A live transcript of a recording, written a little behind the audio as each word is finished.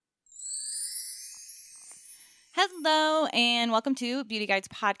Hello, and welcome to Beauty Guides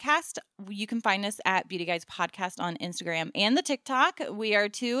Podcast. You can find us at Beauty Guides Podcast on Instagram and the TikTok. We are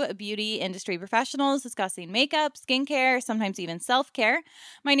two beauty industry professionals discussing makeup, skincare, sometimes even self-care.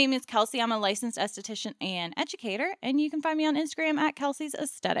 My name is Kelsey. I'm a licensed esthetician and educator, and you can find me on Instagram at Kelsey's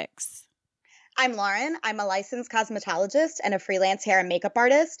Aesthetics. I'm Lauren. I'm a licensed cosmetologist and a freelance hair and makeup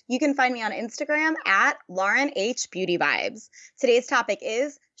artist. You can find me on Instagram at Lauren H Beauty Vibes. Today's topic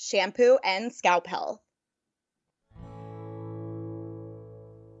is shampoo and scalp health.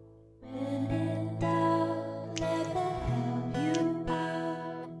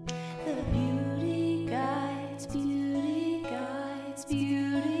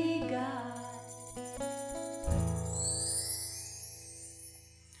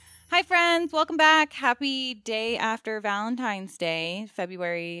 Hi, friends. Welcome back. Happy day after Valentine's Day,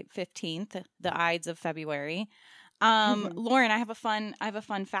 February 15th, the Ides of February. Lauren, I have a fun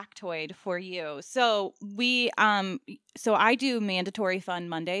factoid for you. So I do mandatory fun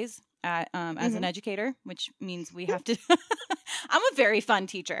Mondays as an educator, which means we have to. I'm a very fun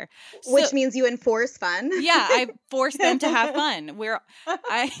teacher, Which means you enforce fun. Yeah, I force them to have fun.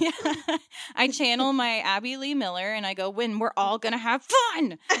 I channel my Abby Lee Miller and I go, when we're all gonna have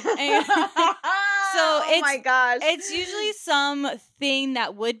fun. And so my gosh, it's usually something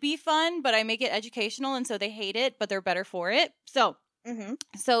that would be fun, but I make it educational, and so they hate it, but they're better for it. So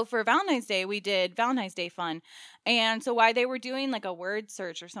for Valentine's Day, we did Valentine's Day fun. And so while they were doing like a word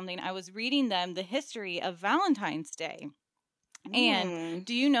search or something, I was reading them the history of Valentine's Day. And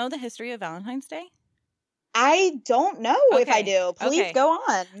do you know the history of Valentine's Day? I don't know if I do. Please go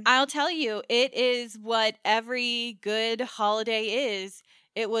on. I'll tell you, it is what every good holiday is.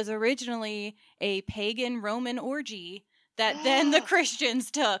 It was originally a pagan Roman orgy that then the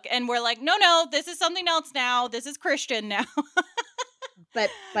Christians took and were like, no, this is something else now. This is Christian now.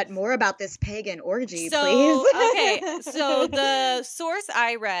 But more about this pagan orgy, please. Okay, so the source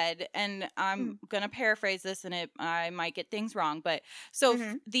I read, and I'm going to paraphrase this, and I might get things wrong, but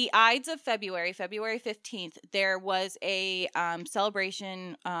the Ides of February 15th, there was a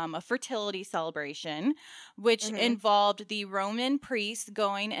celebration, a fertility celebration, which involved the Roman priests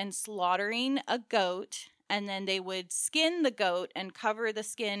going and slaughtering a goat. And then they would skin the goat and cover the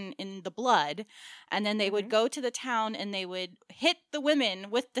skin in the blood. And then they would go to the town and they would hit the women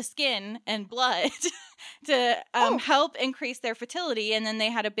with the skin and blood to help increase their fertility. And then they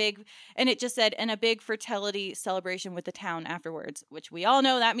had a big fertility celebration with the town afterwards, which we all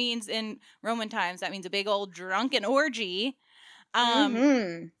know that means in Roman times, that means a big old drunken orgy.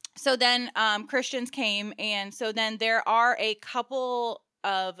 So then Christians came. And so then there are a couple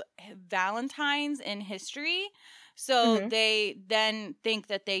of Valentines in history. So they then think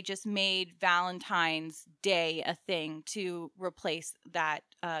that they just made Valentine's Day a thing to replace that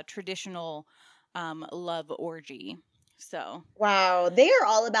traditional love orgy. So wow, they are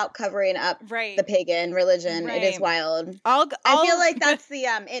all about covering up the pagan religion. It is wild. I feel like that's the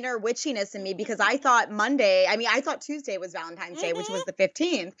inner witchiness in me, because I thought Tuesday was Valentine's Day, which was the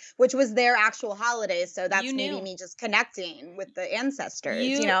 15th, which was their actual holiday. So that's maybe me just connecting with the ancestors.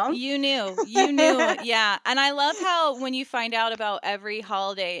 You knew, yeah. And I love how when you find out about every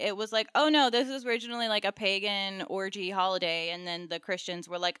holiday, it was like, oh no, this was originally like a pagan orgy holiday, and then the Christians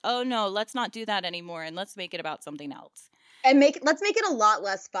were like, oh no, let's not do that anymore, and let's make it about something else. And let's make it a lot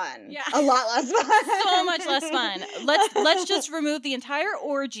less fun. Yeah. A lot less fun. So much less fun. Let's just remove the entire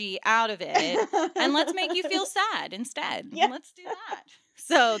orgy out of it, and let's make you feel sad instead. Yeah. Let's do that.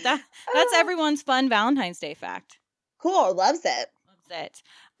 So that's everyone's fun Valentine's Day fact. Cool. Loves it.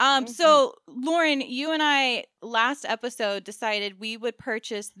 So Lauren, you and I last episode decided we would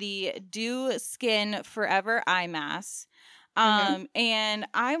purchase the Dew Skin Forever Eye Mask. And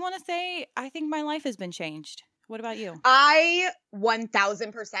I want to say, I think my life has been changed. What about you? I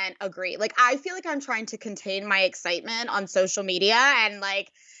 1000% agree. Like, I feel like I'm trying to contain my excitement on social media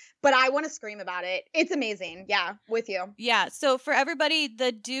but I want to scream about it. It's amazing. Yeah, with you. Yeah. So for everybody,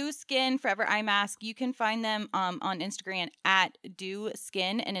 the Dew Skin Forever Eye Mask, you can find them on Instagram at Dew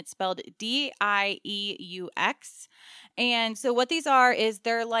Skin, and it's spelled DIEUX. And so what these are is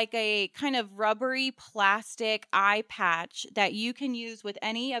they're like a kind of rubbery plastic eye patch that you can use with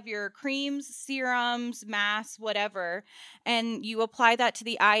any of your creams, serums, masks, whatever. And you apply that to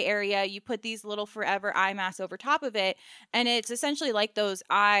the eye area. You put these little Forever Eye Masks over top of it. And it's essentially like those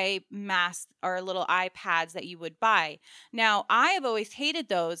eye masks or little eye pads that you would buy. Now, I have always hated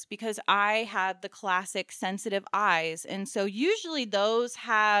those because I have the classic sensitive eyes. And so usually those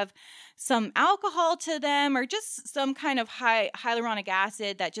have some alcohol to them or just some kind of hyaluronic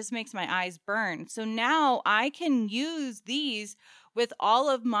acid that just makes my eyes burn. So now I can use these with all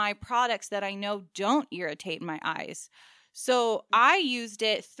of my products that I know don't irritate my eyes. So I used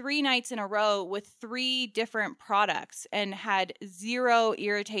it 3 nights in a row with 3 different products and had 0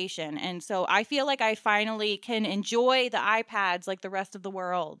 irritation. And so I feel like I finally can enjoy the iPads like the rest of the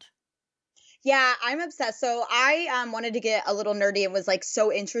world. Yeah, I'm obsessed. So I wanted to get a little nerdy and was like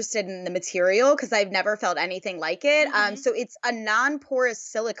so interested in the material because I've never felt anything like it. So it's a non-porous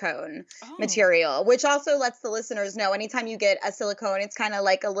silicone material, which also lets the listeners know anytime you get a silicone, it's kind of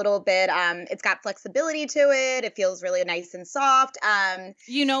like a little bit, it's got flexibility to it. It feels really nice and soft.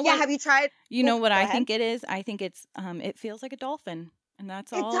 You know what? Have you tried? You know what I think it is? I think it's, it feels like a dolphin. And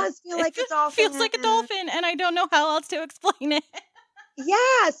that's all. It does feel like a dolphin. Feels like a dolphin, and I don't know how else to explain it.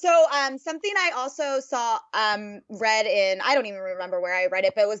 Yeah. So something I also saw read in, I don't even remember where I read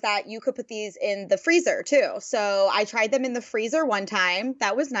it, but it was that you could put these in the freezer too. So I tried them in the freezer one time.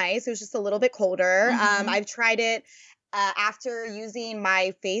 That was nice. It was just a little bit colder. I've tried it after using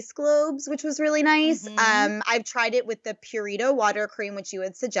my face globes, which was really nice. I've tried it with the Purito water cream, which you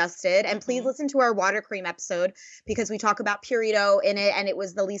had suggested. And please listen to our water cream episode because we talk about Purito in it, and it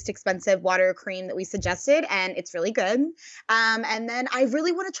was the least expensive water cream that we suggested, and it's really good. And then I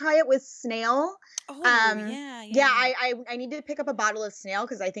really want to try it with snail. Yeah. I need to pick up a bottle of snail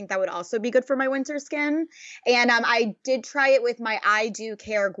because I think that would also be good for my winter skin. And I did try it with my I Do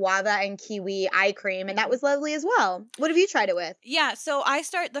Care guava and kiwi eye cream, and that was lovely as well. What have you tried it with? Yeah, so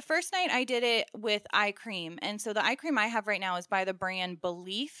the first night I did it with eye cream. And so the eye cream I have right now is by the brand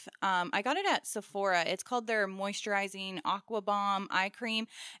Belief. I got it at Sephora. It's called their Moisturizing Aqua Bomb eye cream.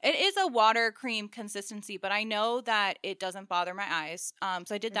 It is a water cream consistency, but I know that it doesn't bother my eyes.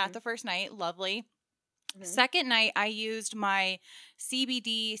 So I did that the first night. Lovely. Second night, I used my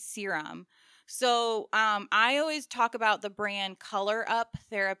CBD serum. So I always talk about the brand Color Up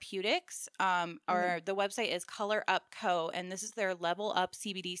Therapeutics, or the website is Color Up Co., and this is their Level Up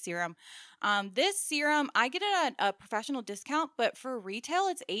CBD serum. This serum, I get it at a professional discount, but for retail,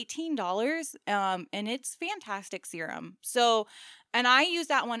 it's $18, and it's fantastic serum. So, and I use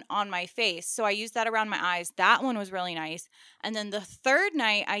that one on my face, so I used that around my eyes. That one was really nice. And then the third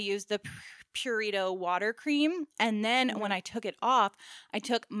night, I used the Purito water cream, and then when I took it off, I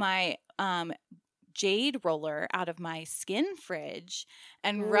took my jade roller out of my skin fridge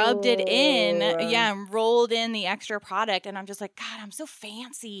and rubbed it in. Yeah, and rolled in the extra product, and I'm just like, God, I'm so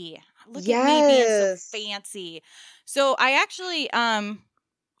fancy. Look at me being so fancy. So I actually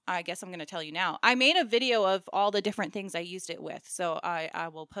I guess I'm going to tell you now. I made a video of all the different things I used it with. So I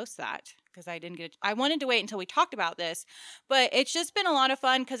will post that because I wanted to wait until we talked about this, but it's just been a lot of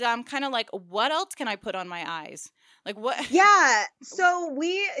fun because I'm kind of like, what else can I put on my eyes? Like what? Yeah. So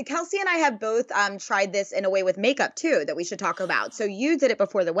Kelsey and I have both tried this in a way with makeup too that we should talk about. So you did it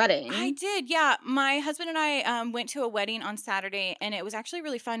before the wedding. I did. Yeah. My husband and I went to a wedding on Saturday, and it was actually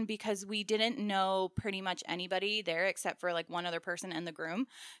really fun because we didn't know pretty much anybody there except for like one other person and the groom.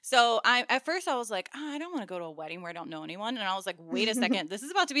 So at first I was like, I don't want to go to a wedding where I don't know anyone. And I was like, wait a second, this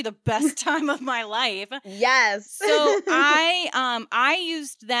is about to be the best time of my life. Yes. So I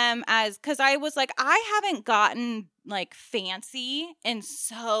used them because I was like, I haven't gotten like fancy in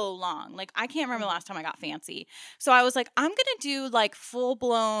so long. Like I can't remember the last time I got fancy. So I was like, I'm going to do like full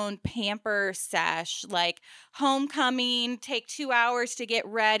blown pamper sesh, like homecoming, take 2 hours to get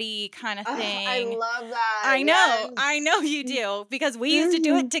ready kind of thing. I love that. I know. Yes. I know you do because we used to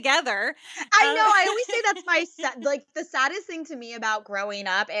do it together. I know. I always say that's like the saddest thing to me about growing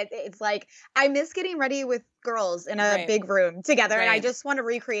up. It's like I miss getting ready with girls in a big room together, and I just want to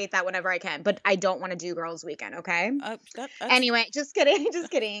recreate that whenever I can, but I don't want to do girls weekend. Okay. Anyway, just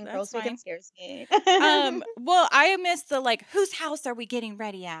kidding. Girls weekend scares me. Well, I miss the like, whose house are we getting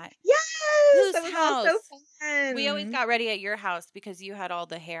ready at? Yes, whose house? So fun. We always got ready at your house because you had all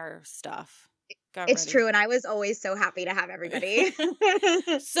the hair stuff. It's true, and I was always so happy to have everybody.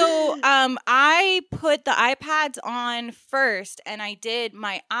 So I put the iPads on first, and I did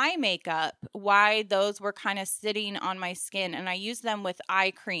my eye makeup while those were kind of sitting on my skin, and I used them with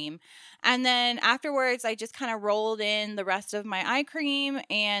eye cream. And then afterwards, I just kind of rolled in the rest of my eye cream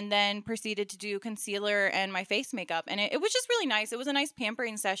and then proceeded to do concealer and my face makeup. And it was just really nice. It was a nice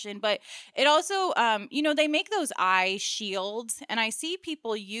pampering session, but it also, they make those eye shields, and I see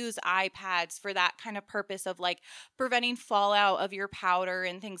people use iPads for that kind of purpose of like preventing fallout of your powder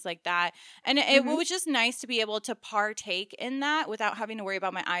and things like that. And it was just nice to be able to partake in that without having to worry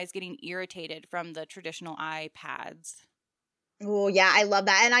about my eyes getting irritated from the traditional iPads. Oh, yeah, I love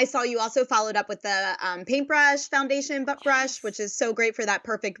that. And I saw you also followed up with the paintbrush foundation brush, which is so great for that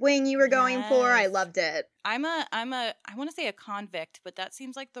perfect wing you were going for. I loved it. I want to say a convict, but that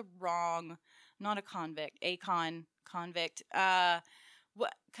seems like the wrong, not a convict, convict.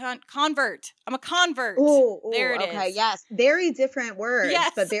 What convert? I'm a convert. Oh, there it okay, is. yes, very different words,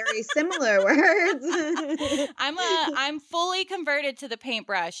 yes. but very similar words. I'm fully converted to the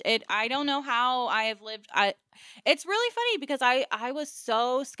paintbrush. I don't know how I have lived. It's really funny because I was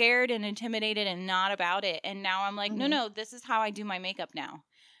so scared and intimidated and not about it, and now I'm like, no, this is how I do my makeup now.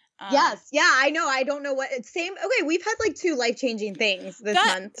 Yes. Yeah, I know. I don't know what it's same. Okay. We've had like 2 life-changing things this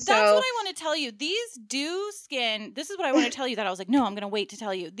month. So that's what I want to tell you. These Dew Skin, this is what I want to tell you that I was like, no, I'm going to wait to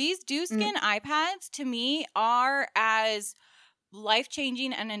tell you. These Dew Skin eye pads to me are as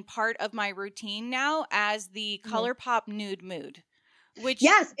life-changing and in part of my routine now as the ColourPop Nude Mood. Which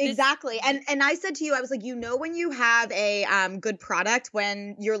yes, exactly. And I said to you, I was like, when you have a good product,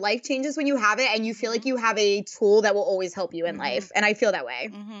 when your life changes when you have it, and you feel like you have a tool that will always help you in life. And I feel that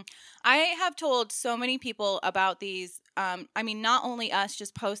way. I have told so many people about these. I mean, not only us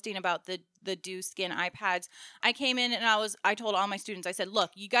just posting about the Dew Skin iPads. I came in and I told all my students, I said,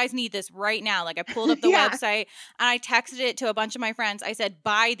 look, you guys need this right now. Like I pulled up the website and I texted it to a bunch of my friends. I said,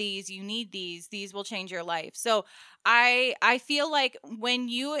 buy these, you need these. These will change your life. So I feel like when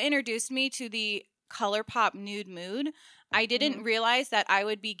you introduced me to the ColourPop Nude Mood, I didn't realize that I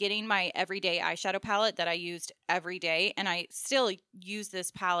would be getting my everyday eyeshadow palette that I used every day. And I still use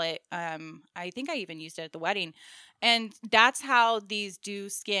this palette. I think I even used it at the wedding. And that's how these Dew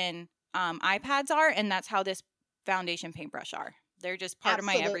Skin iPads are. And that's how this foundation paintbrush are. They're just part of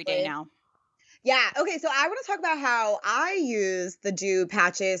my everyday now. Yeah. Okay. So I want to talk about how I use the Dew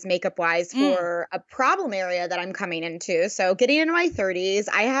patches makeup wise for a problem area that I'm coming into. So getting into my 30s,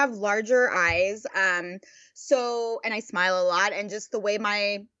 I have larger eyes. And I smile a lot, and just the way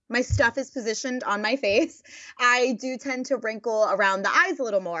my stuff is positioned on my face, I do tend to wrinkle around the eyes a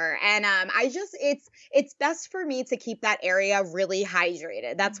little more. And it's best for me to keep that area really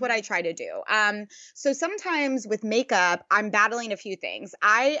hydrated. That's what I try to do. So sometimes with makeup, I'm battling a few things.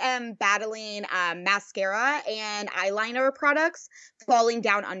 I am battling mascara and eyeliner products falling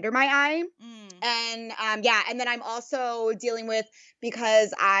down under my eye. And and then I'm also dealing with,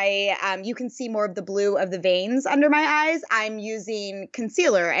 because you can see more of the blue of the veins under my eyes, I'm using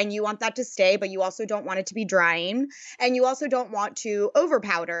concealer, and you want that to stay, but you also don't want it to be drying, and you also don't want to over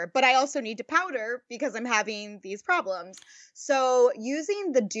powder, but I also need to powder because I'm having these problems. So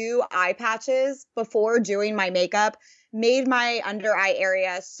using the Dew eye patches before doing my makeup made my under eye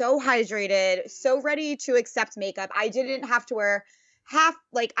area so hydrated, so ready to accept makeup. I didn't have to wear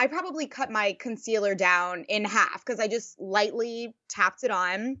I probably cut my concealer down in half because I just lightly tapped it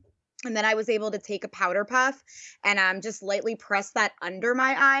on. And then I was able to take a powder puff and just lightly press that under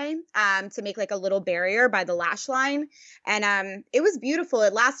my eye to make like a little barrier by the lash line. And it was beautiful.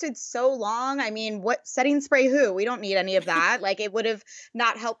 It lasted so long. I mean, what setting spray who? We don't need any of that. Like it would have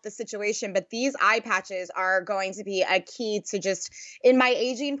not helped the situation. But these eye patches are going to be a key to just in my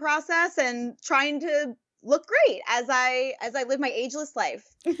aging process and trying to look great as I live my ageless life.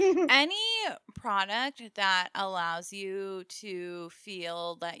 Any product that allows you to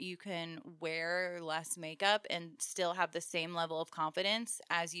feel that you can wear less makeup and still have the same level of confidence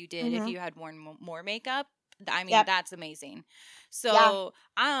as you did if you had worn more makeup, I mean, that's amazing. So,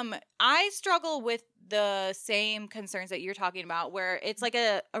 I struggle with the same concerns that you're talking about, where it's like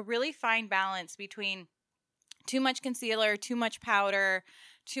a really fine balance between too much concealer, too much powder,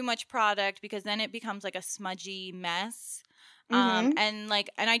 too much product, because then it becomes like a smudgy mess. And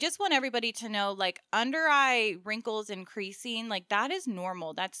I just want everybody to know, like, under eye wrinkles and creasing, like, that is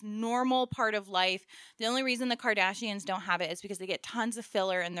normal. That's normal part of life. The only reason the Kardashians don't have it is because they get tons of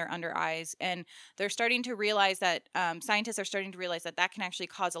filler in their under eyes, and they're starting to realize that scientists are starting to realize that that can actually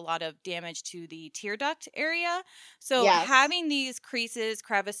cause a lot of damage to the tear duct area. So having these creases,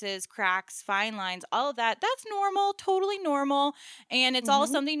 crevices, cracks, fine lines, all of that, that's normal, totally normal, and it's all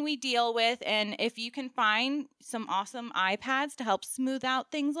something we deal with. And if you can find some awesome eye pads to help smooth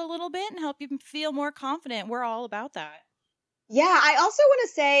out things a little bit and help you feel more confident, we're all about that. Yeah, I also want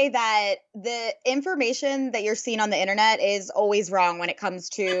to say that the information that you're seeing on the internet is always wrong when it comes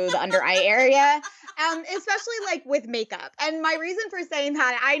to the under eye area, especially like with makeup. And my reason for saying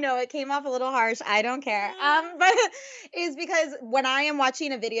that, I know it came off a little harsh, I don't care, but is because when I am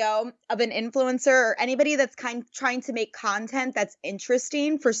watching a video of an influencer or anybody that's trying to make content that's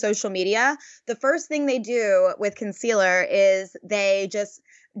interesting for social media, the first thing they do with concealer is they just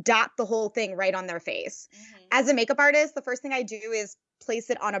dot the whole thing right on their face. As a makeup artist, the first thing I do is place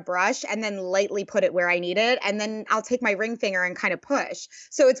it on a brush and then lightly put it where I need it. And then I'll take my ring finger and kind of push.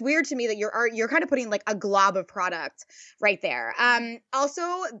 So it's weird to me that you're kind of putting like a glob of product right there. Also,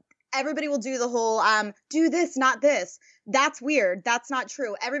 everybody will do the whole do this, not this. That's weird. That's not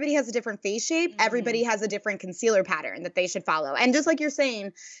true. Everybody has a different face shape. Everybody has a different concealer pattern that they should follow. And just like you're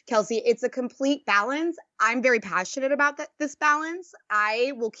saying, Kelsey, it's a complete balance. I'm very passionate about this balance.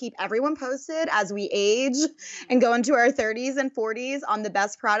 I will keep everyone posted as we age and go into our 30s and 40s on the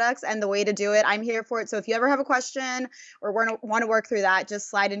best products and the way to do it. I'm here for it. So if you ever have a question or want to work through that, just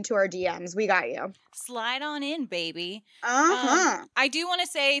slide into our DMs. We got you. Slide on in, baby. I do want to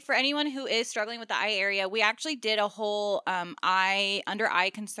say, for anyone who is struggling with the eye area, we actually did a whole under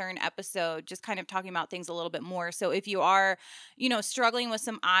eye concern episode, just kind of talking about things a little bit more. So if you are, struggling with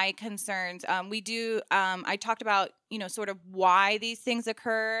some eye concerns, we do. I talked about, sort of why these things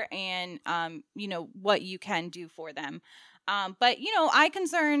occur and, what you can do for them. But, eye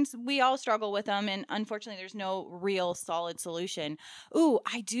concerns, we all struggle with them. And unfortunately, there's no real solid solution. Ooh,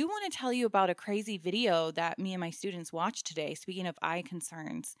 I do want to tell you about a crazy video that me and my students watched today. Speaking of eye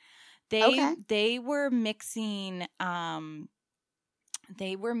concerns, they were mixing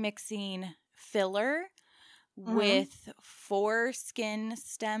filler with foreskin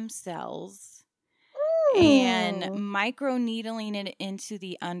stem cells and microneedling it into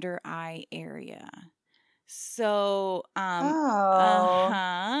the under eye area. So, and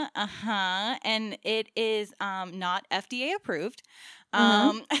it is not FDA approved.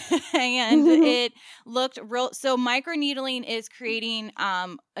 And it looked real. So microneedling is creating,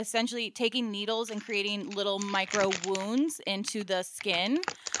 essentially taking needles and creating little micro wounds into the skin.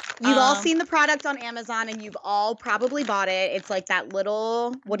 You've all seen the product on Amazon and you've all probably bought it. It's like that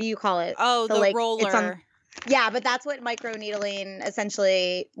little, what do you call it? Oh, the roller. Yeah, but that's what microneedling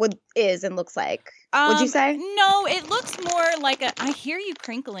essentially is and looks like. Would you say? No, it looks more like I hear you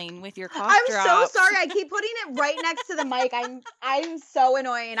crinkling with your cough drops. I'm so sorry. I keep putting it right next to the mic. I'm so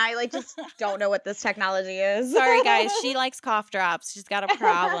annoying. I just don't know what this technology is. Sorry, guys. She likes cough drops. She's got a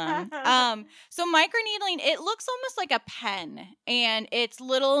problem. So microneedling, it looks almost like a pen, and it's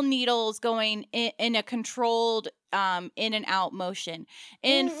little needles going in a controlled in and out motion.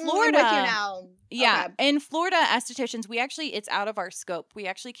 In Florida, I'm with you now. Yeah. Okay. In Florida, estheticians, it's out of our scope. We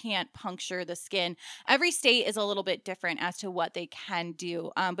actually can't puncture the skin. Every state is a little bit different as to what they can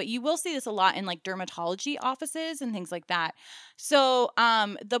do. But you will see this a lot in like dermatology offices and things like that. So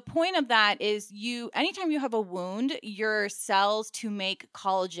the point of that is anytime you have a wound, your cells to make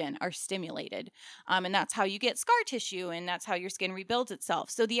collagen are stimulated. And that's how you get scar tissue, and that's how your skin rebuilds itself.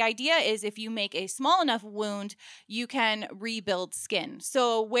 So the idea is if you make a small enough wound, you can rebuild skin.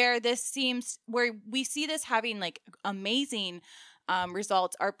 So where we see this having like amazing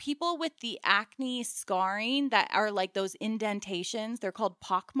results are people with the acne scarring that are like those indentations. They're called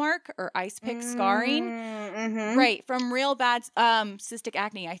pockmark or ice pick scarring. Right. From real bad cystic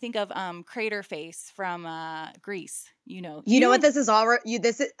acne. I think of Crater Face from Greece. You know what this is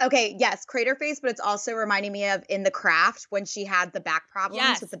okay. Yes, Crater Face, but it's also reminding me of in The Craft when she had the back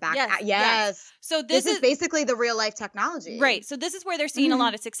problems with the back. Yes. So this is basically the real life technology. Right. So this is where they're seeing a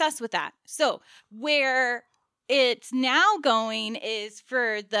lot of success with that. So where it's now going is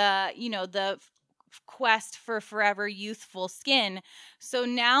for the quest for forever youthful skin. So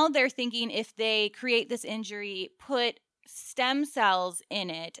now they're thinking if they create this injury, put stem cells in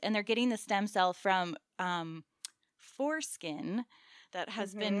it, and they're getting the stem cell from foreskin that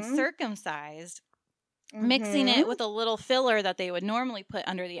has been circumcised, mixing it with a little filler that they would normally put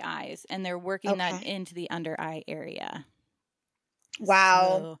under the eyes, and they're working that into the under eye area.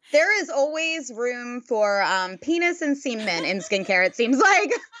 Wow. So, there is always room for penis and semen in skincare, it seems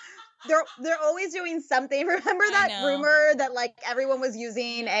like. They're always doing something. Remember that rumor that like everyone was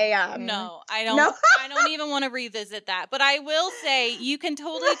using a No, I don't. No? I don't even want to revisit that. But I will say you can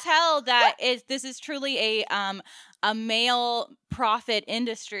totally tell that this is truly a male profit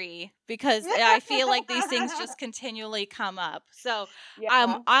industry, because I feel like these things just continually come up. So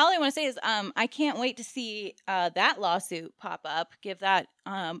all I want to say is I can't wait to see that lawsuit pop up. Give that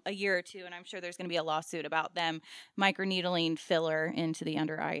a year or two, and I'm sure there's going to be a lawsuit about them microneedling filler into the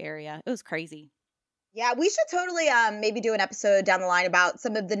under eye area. It was crazy. Yeah, we should totally maybe do an episode down the line about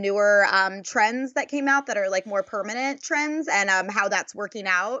some of the newer trends that came out that are like more permanent trends and how that's working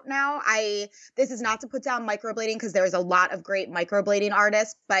out now. This is not to put down microblading, because there's a lot of great microblading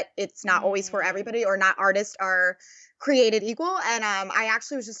artists, but it's not always for everybody, or not artists are created equal. And I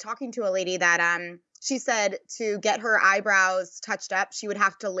actually was just talking to a lady that she said to get her eyebrows touched up, she would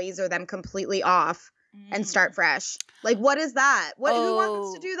have to laser them completely off and start fresh. Like, what is that? Who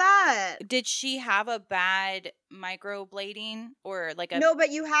wants to do that? Did she have a bad microblading or like a... No,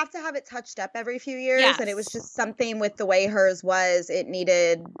 but you have to have it touched up every few years. Yes. And it was just something with the way hers was. It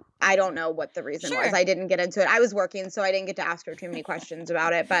needed, I don't know what the reason was. I didn't get into it. I was working, so I didn't get to ask her too many questions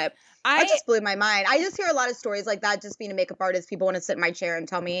about it. But it just blew my mind. I just hear a lot of stories like that. Just being a makeup artist, people want to sit in my chair and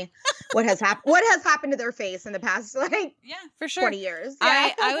tell me what has happened to their face in the past, like, for sure, 20 years.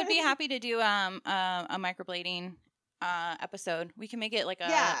 Yeah. I would be happy to do a microblading episode. We can make it like a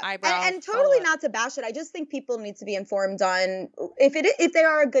eyebrow and totally not to bash it. I just think people need to be informed on if they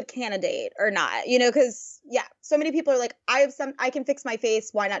are a good candidate or not, you know, because so many people are like, I can fix my face,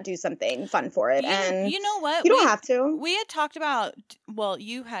 why not do something fun for it? And you know what, you don't have to. We had talked about, well,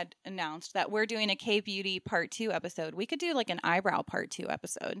 you had announced that we're doing a K-beauty part 2 episode. We could do like an eyebrow part 2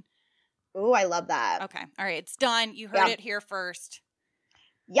 episode. Oh, I love that. Okay, all right, it's done. You heard it here first.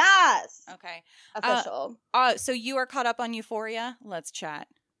 Yes. Okay. Official. So you are caught up on Euphoria? Let's chat.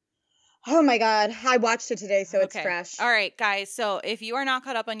 Oh my God. I watched it today, so it's fresh. All right, guys. So if you are not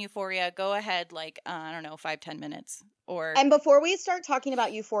caught up on Euphoria, go ahead, like, I don't know, 5-10 minutes. And before we start talking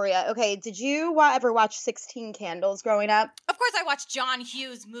about Euphoria, okay, did you ever watch 16 Candles growing up? Of course I watched John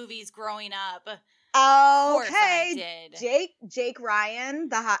Hughes movies growing up. Okay. Jake Ryan,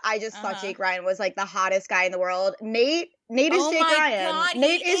 I just thought Jake Ryan was like the hottest guy in the world. Nate is Jake Ryan. God,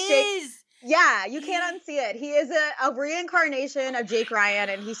 Nate is Jake. Yeah, you can't unsee it. He is a reincarnation of Jake Ryan,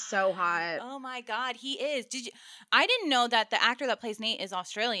 and he's so hot. Oh my God, he is. I didn't know that the actor that plays Nate is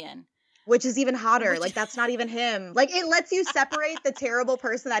Australian. Which is even hotter. Like, that's not even him. Like, it lets you separate the terrible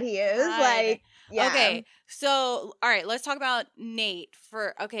person that he is. God. Like, yeah. Okay, so, all right, let's talk about Nate.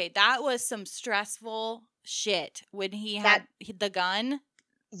 That was some stressful shit when he had the gun.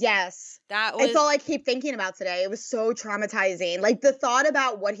 Yes. It's all I keep thinking about today. It was so traumatizing. Like, the thought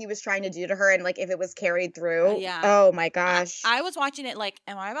about what he was trying to do to her and, like, if it was carried through. Yeah. Oh, my gosh. I was watching it like,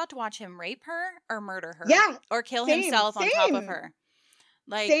 am I about to watch him rape her or murder her? Yeah. Or kill himself on top of her?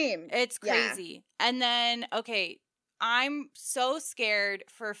 Like, it's crazy. Yeah. And then, I'm so scared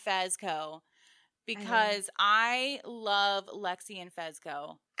for Fezco because I love Lexi and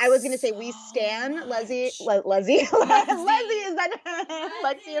Fezco. I was going to say, we stan Leslie. Is that Lexi?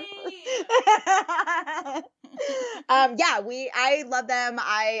 I love them.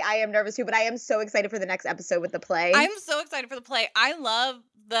 I am nervous too, but I am so excited for the next episode with the play. I'm so excited for the play. I love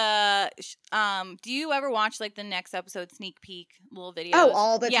do you ever watch like the next episode sneak peek little videos? Oh,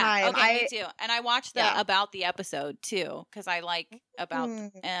 all the time. Okay, me too. And I watch the about the episode too because I like about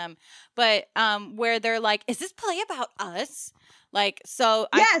where they're like, is this play about us? Like, so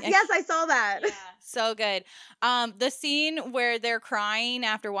yes, I saw that. Yeah, so good. The scene where they're crying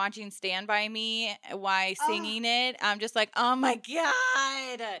after watching Stand By Me while singing it, I'm just like, oh my God.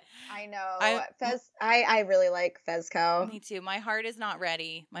 I know. I really like Fezco. Me too. My heart is not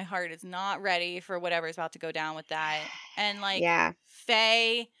ready. My heart is not ready for whatever is about to go down with that. And like,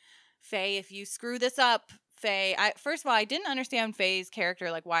 Faye, if you screw this up, Faye, first of all, I didn't understand Faye's character,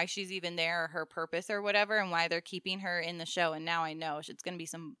 like why she's even there or her purpose or whatever, and why they're keeping her in the show. And now I know it's going to be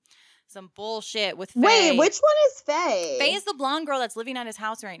some bullshit with Faye. Wait, which one is Faye? Faye is the blonde girl that's living at his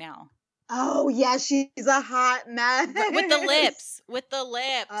house right now. Oh, yeah, she's a hot mess. With the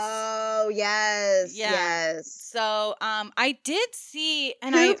lips. Oh, yes. Yeah. Yes. So, I did see...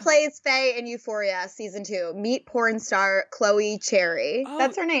 Who plays Faye in Euphoria Season 2? Meet porn star Chloe Cherry. Oh,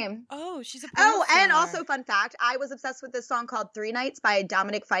 that's her name. Oh, she's a porn star. And also, fun fact, I was obsessed with this song called 3 Nights by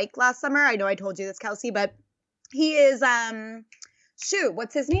Dominic Fike last summer. I know I told you this, Kelsey, but he is...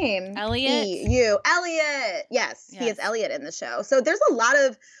 what's his name? Elliot. Elliot. Yes, he is Elliot in the show. So there's a lot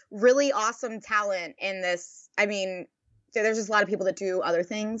of really awesome talent in this. I mean, there's just a lot of people that do other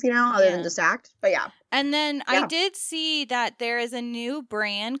things, other than just act. But yeah. And then I did see that there is a new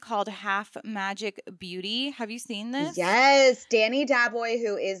brand called Half Magic Beauty. Have you seen this? Yes. Danny Davoy,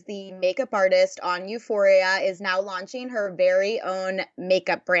 who is the makeup artist on Euphoria, is now launching her very own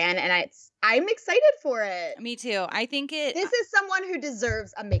makeup brand. And I'm excited for it. Me too. I think this is someone who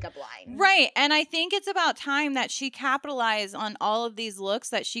deserves a makeup line. Right. And I think it's about time that she capitalized on all of these looks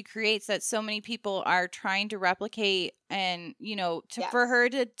that she creates that so many people are trying to replicate and, for her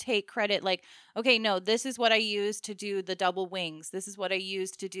to take credit like, okay, no, this is what I used to do the double wings. This is what I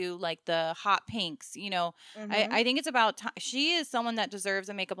used to do like the hot pinks, I think it's about time. She is someone that deserves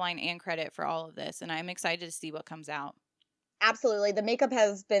a makeup line and credit for all of this. And I'm excited to see what comes out. Absolutely. The makeup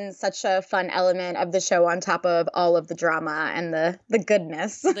has been such a fun element of the show on top of all of the drama and the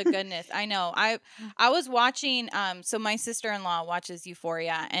goodness. The goodness. I know. I was watching so my sister-in-law watches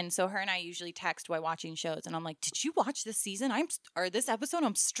Euphoria, and so her and I usually text while watching shows, and I'm like, "Did you watch this season? Or this episode?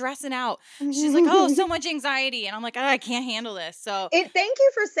 I'm stressing out." She's like, "Oh, so much anxiety." And I'm like, I can't handle this. So thank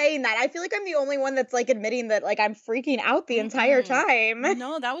you for saying that. I feel like I'm the only one that's like admitting that like I'm freaking out the entire time.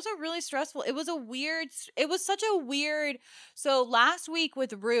 No, that was a really stressful. It was such a weird. So last week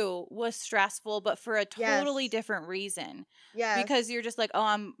with Rue was stressful, but for a totally different reason. Yeah. Because you're just like,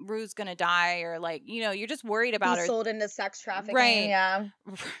 oh, Rue's going to die, or like, you're just worried about her. Sold into sex trafficking. Right. Yeah.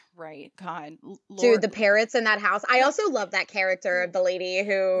 Right. God. Dude, the parrots in that house. I also love that character, the lady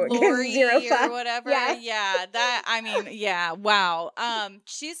who Lori gives zero fuck. Or whatever. Yeah. That, I mean, yeah. Wow.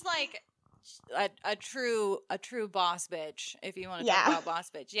 She's like a true boss bitch, if you want to talk about boss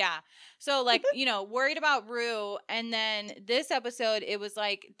bitch. Yeah. So like, worried about Rue. And then this episode, it was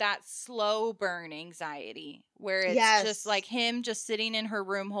like that slow burn anxiety where it's just like him just sitting in her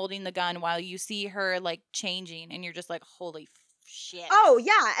room holding the gun while you see her like changing, and you're just like, holy shit. Oh,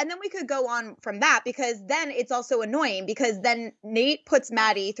 yeah. And then we could go on from that, because then it's also annoying because then Nate puts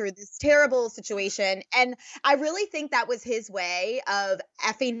Maddie through this terrible situation. And I really think that was his way of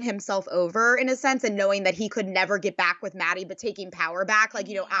effing himself over in a sense, and knowing that he could never get back with Maddie, but taking power back. Like,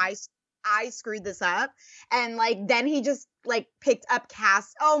 I screwed this up. And like, then he just like picked up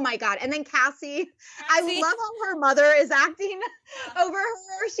Cass. Oh my God. And then Cassie. I love how her mother is acting over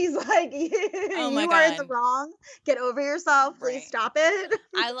her. She's like, you are in the wrong. Get over yourself. Please stop it.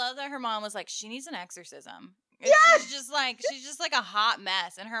 I love that her mom was like, she needs an exorcism. Yes! She's just like a hot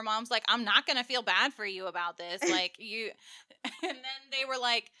mess. And her mom's like, I'm not going to feel bad for you about this. Like you. And then they were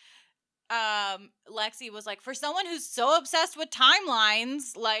like, Lexi was like, for someone who's so obsessed with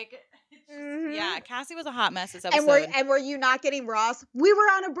timelines, like, yeah, Cassie was a hot mess this episode. And were you not getting Ross? We were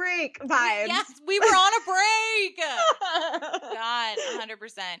on a break vibes. Yes, we were on a break. God,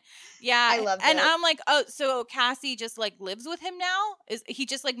 100%. Yeah, I love that. And I'm like, oh, so Cassie just like lives with him now? Is he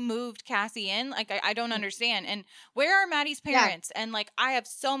just like moved Cassie in? Like, I don't understand. And where are Maddie's parents? Yeah. And like, I have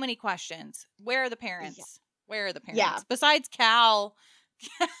so many questions. Where are the parents? Yeah. Where are the parents? Yeah. Besides Cal.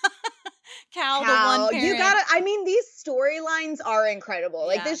 Cal, the one parent. I mean, these storylines are incredible.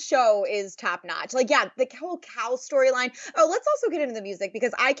 Like, this show is top notch. Like, yeah, the whole Cal storyline. Oh, let's also get into the music,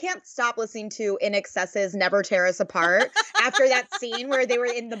 because I can't stop listening to In Excess's Never Tear Us Apart after that scene where they were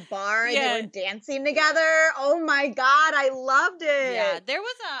in the bar and they were dancing together. Oh my God, I loved it. Yeah, there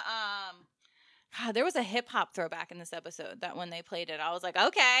was a hip hop throwback in this episode that when they played it, I was like,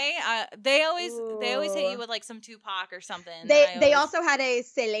 okay. They always hit you with like some Tupac or something. They also had a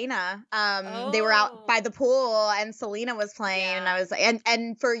Selena. They were out by the pool and Selena was playing, and I was like,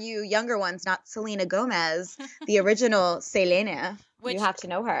 and for you younger ones, not Selena Gomez, the original Selena. You have to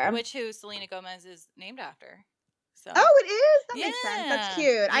know her. Who Selena Gomez is named after. So. Oh, it is? That makes sense. That's cute.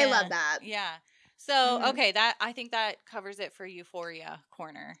 Yeah. I love that. Yeah. So, okay, I think that covers it for Euphoria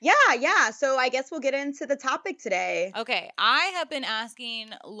corner. Yeah. So I guess we'll get into the topic today. Okay. I have been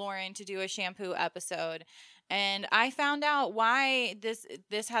asking Lauren to do a shampoo episode, and I found out why this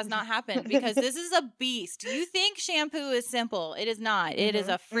has not happened, because this is a beast. You think shampoo is simple. It is not. It is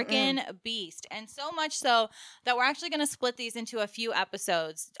a freaking beast. And so much so that we're actually going to split these into a few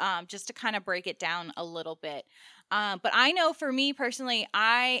episodes just to kind of break it down a little bit. But I know for me personally,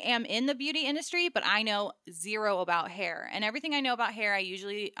 I am in the beauty industry, but I know zero about hair. And everything I know about hair,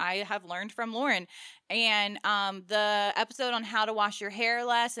 I have learned from Lauren. And the episode on how to wash your hair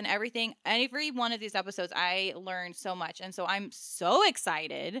less and everything, every one of these episodes, I learned so much. And so I'm so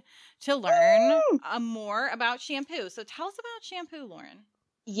excited to learn more about shampoo. So tell us about shampoo, Lauren.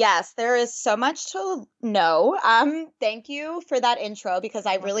 Yes, there is so much to know. Thank you for that intro, because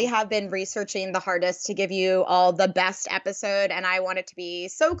I really have been researching the hardest to give you all the best episode, and I want it to be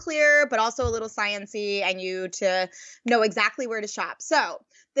so clear, but also a little sciencey, and you to know exactly where to shop. So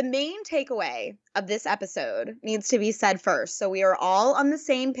the main takeaway of this episode needs to be said first, so we are all on the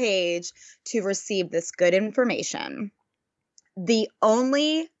same page to receive this good information. The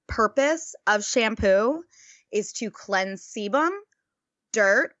only purpose of shampoo is to cleanse sebum,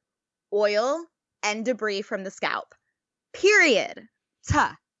 dirt, oil, and debris from the scalp. Period.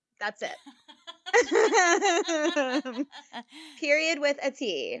 That's it. Period with a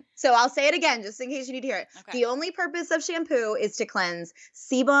T. So I'll say it again, just in case you need to hear it. Okay. The only purpose of shampoo is to cleanse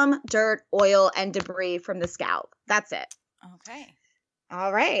sebum, dirt, oil, and debris from the scalp. That's it. Okay.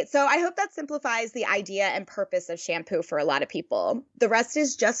 All right. So I hope that simplifies the idea and purpose of shampoo for a lot of people. The rest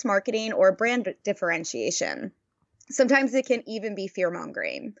is just marketing or brand differentiation. Sometimes it can even be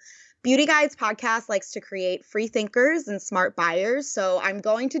fear-mongering. Beauty Guides podcast likes to create free thinkers and smart buyers, so I'm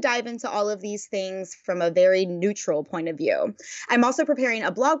going to dive into all of these things from a very neutral point of view. I'm also preparing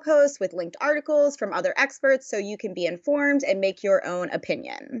a blog post with linked articles from other experts so you can be informed and make your own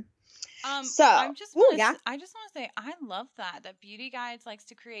opinion. I just want to say I love that Beauty Guides likes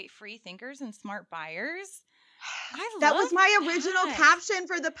to create free thinkers and smart buyers. That was my original caption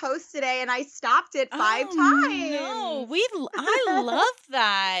for the post today, and I stopped it 5 times. No, I love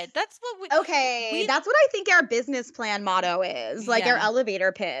that. That's what that's what I think our business plan motto is, like our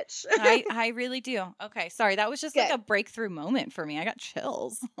elevator pitch. I really do. Okay, sorry, that was just like a breakthrough moment for me. I got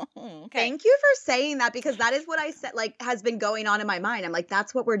chills. Okay. Thank you for saying that, because that is what I said, like, has been going on in my mind. I'm like,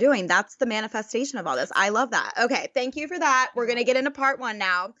 that's what we're doing. That's the manifestation of all this. I love that. Okay, thank you for that. We're gonna get into part 1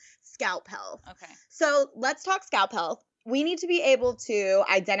 now. Scalp health. Okay. So let's talk scalp health. We need to be able to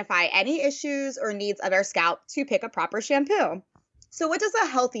identify any issues or needs of our scalp to pick a proper shampoo. So what does a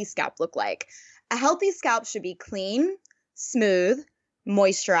healthy scalp look like? A healthy scalp should be clean, smooth,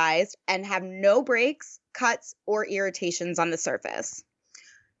 moisturized, and have no breaks, cuts, or irritations on the surface.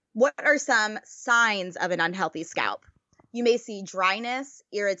 What are some signs of an unhealthy scalp? You may see dryness,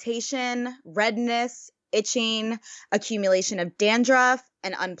 irritation, redness, itching, accumulation of dandruff,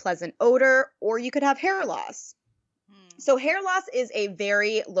 an unpleasant odor, or you could have hair loss. So hair loss is a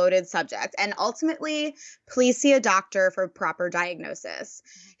very loaded subject, and ultimately, please see a doctor for proper diagnosis.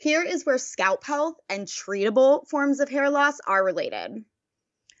 Here is where scalp health and treatable forms of hair loss are related.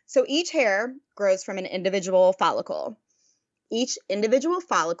 So each hair grows from an individual follicle. Each individual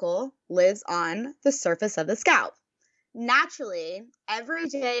follicle lives on the surface of the scalp. Naturally,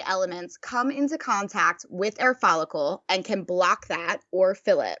 everyday elements come into contact with our follicle and can block that or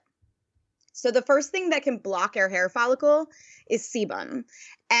fill it. So the first thing that can block our hair follicle is sebum.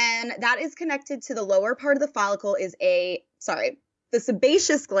 And that is connected to the lower part of the follicle the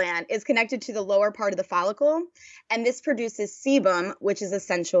sebaceous gland is connected to the lower part of the follicle. And this produces sebum, which is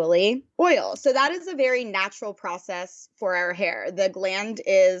essentially oil. So that is a very natural process for our hair. The gland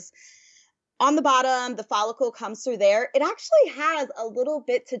is on the bottom, the follicle comes through there. It actually has a little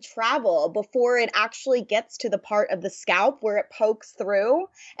bit to travel before it actually gets to the part of the scalp where it pokes through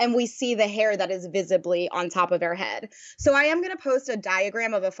and we see the hair that is visibly on top of our head. So I am going to post a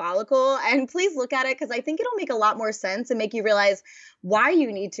diagram of a follicle, and please look at it, because I think it'll make a lot more sense and make you realize why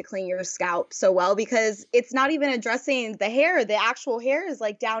you need to clean your scalp so well, because it's not even addressing the hair. The actual hair is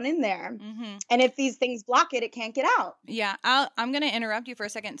like down in there. Mm-hmm. And if these things block it, it can't get out. Yeah. I'm going to interrupt you for a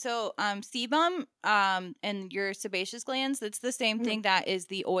second. So sebum and your sebaceous glands, that's the same thing that is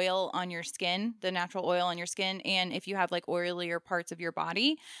the oil on your skin, the natural oil on your skin. And if you have like oilier parts of your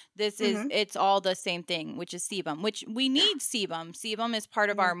body, it's all the same thing, which is sebum, which we need sebum. Sebum is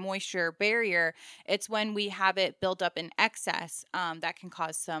part of our moisture barrier. It's when we have it built up in excess that can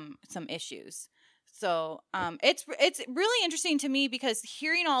cause some issues. So it's really interesting to me, because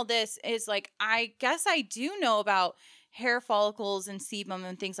hearing all this is like, I guess I do know about hair follicles and sebum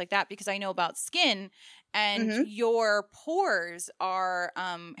and things like that, because I know about skin, and your pores are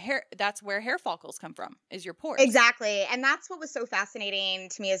hair. That's where hair follicles come from, is your pores. Exactly. And that's what was so fascinating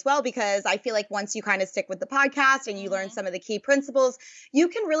to me as well, because I feel like once you kind of stick with the podcast and you learn some of the key principles, you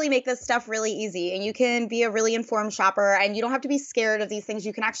can really make this stuff really easy, and you can be a really informed shopper, and you don't have to be scared of these things.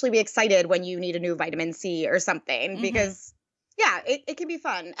 You can actually be excited when you need a new vitamin C or something, because it can be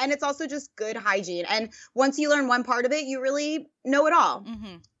fun. And it's also just good hygiene. And once you learn one part of it, you really know it all.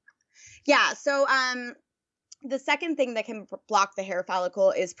 Yeah. So the second thing that can block the hair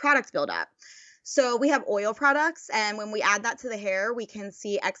follicle is product buildup. So we have oil products, and when we add that to the hair, we can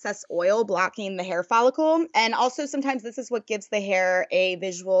see excess oil blocking the hair follicle. And also sometimes this is what gives the hair a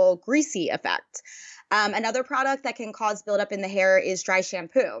visual greasy effect. Another product that can cause buildup in the hair is dry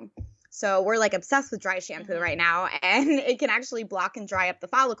shampoo. So we're like obsessed with dry shampoo right now, and it can actually block and dry up the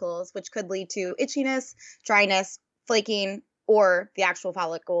follicles, which could lead to itchiness, dryness, flaking, or the actual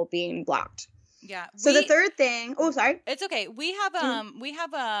follicle being blocked. Yeah. So the third thing, sorry. It's okay. We have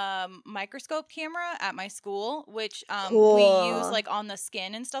a microscope camera at my school, which Cool. we use like on the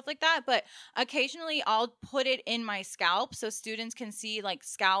skin and stuff like that. But occasionally I'll put it in my scalp so students can see like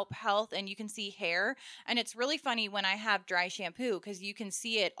scalp health, and you can see hair. And it's really funny when I have dry shampoo, because you can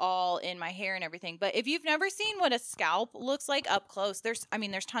see it all in my hair and everything. But if you've never seen what a scalp looks like up close, there's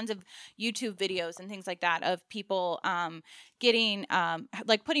tons of YouTube videos and things like that of people getting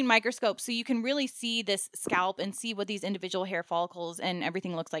like putting microscopes so you can really see this scalp and see what these individual hair follicles and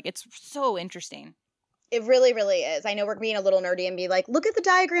everything looks like. It's so interesting. It really, really is. I know we're being a little nerdy and be like, look at the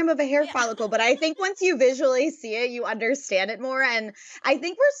diagram of a hair follicle. But I think once you visually see it, you understand it more. And I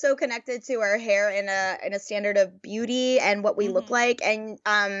think we're so connected to our hair in a standard of beauty and what we look like. And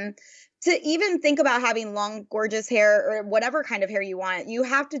to even think about having long, gorgeous hair or whatever kind of hair you want, you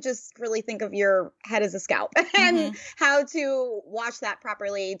have to just really think of your head as a scalp and how to wash that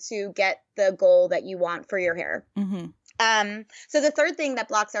properly to get the goal that you want for your hair. So the third thing that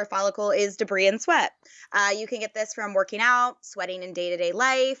blocks our follicle is debris and sweat. You can get this from working out, sweating in day-to-day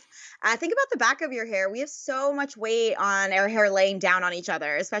life. Think about the back of your hair. We have so much weight on our hair laying down on each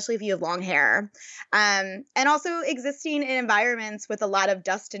other, especially if you have long hair. And also existing in environments with a lot of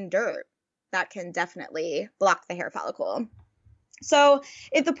dust and dirt. That can definitely block the hair follicle. So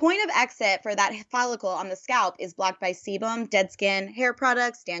if the point of exit for that follicle on the scalp is blocked by sebum, dead skin, hair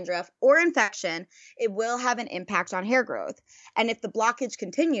products, dandruff, or infection, it will have an impact on hair growth. And if the blockage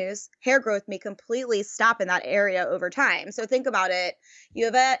continues, hair growth may completely stop in that area over time. So think about it.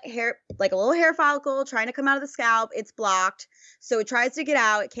 You have a little hair follicle trying to come out of the scalp. It's blocked. So it tries to get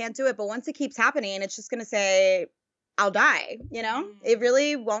out. It can't do it. But once it keeps happening, it's just going to say, I'll die. It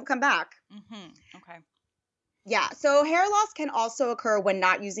really won't come back. Okay. Yeah, so hair loss can also occur when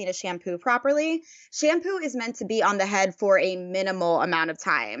not using a shampoo properly. Shampoo is meant to be on the head for a minimal amount of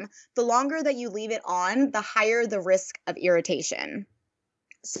time. The longer that you leave it on, the higher the risk of irritation.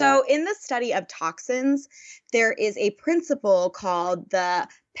 So in the study of toxins, there is a principle called the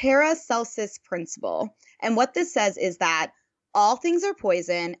Paracelsus principle. And what this says is that all things are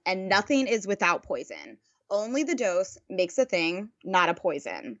poison and nothing is without poison. Only the dose makes a thing, not a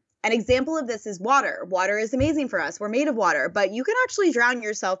poison. An example of this is water. Water is amazing for us. We're made of water, but you can actually drown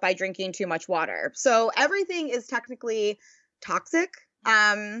yourself by drinking too much water. So everything is technically toxic.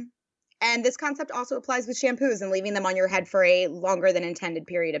 And this concept also applies with shampoos and leaving them on your head for a longer than intended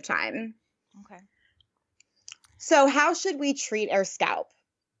period of time. Okay. So how should we treat our scalp?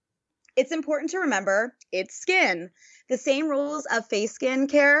 It's important to remember it's skin. The same rules of face skin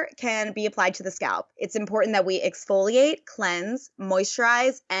care can be applied to the scalp. It's important that we exfoliate, cleanse,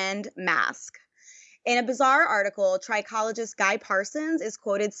 moisturize, and mask. In a bizarre article, trichologist Guy Parsons is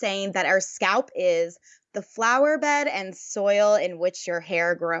quoted saying that our scalp is the flower bed and soil in which your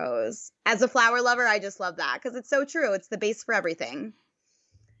hair grows. As a flower lover, I just love that because it's so true. It's the base for everything.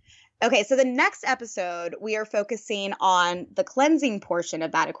 Okay, so the next episode, we are focusing on the cleansing portion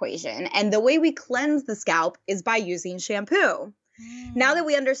of that equation. And the way we cleanse the scalp is by using shampoo. Now that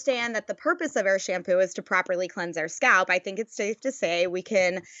we understand that the purpose of our shampoo is to properly cleanse our scalp, I think it's safe to say we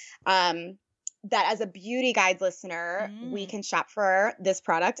can, that as a beauty guide listener, we can shop for this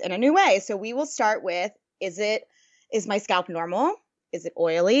product in a new way. So we will start with, is my scalp normal? Is it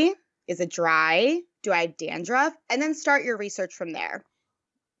oily? Is it dry? Do I have dandruff? And then start your research from there.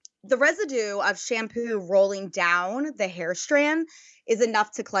 The residue of shampoo rolling down the hair strand is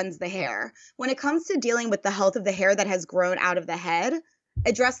enough to cleanse the hair. When it comes to dealing with the health of the hair that has grown out of the head,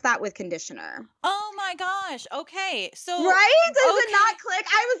 address that with conditioner. Oh my gosh. Okay. So right? Does it not click?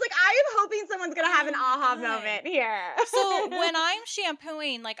 I was like, I am hoping someone's going to have an aha moment here. So when I'm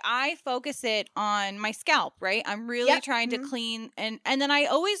shampooing, like I focus it on my scalp, right? I'm really trying to clean and then I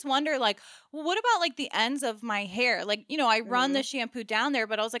always wonder like, well, what about like the ends of my hair? Like, I run the shampoo down there,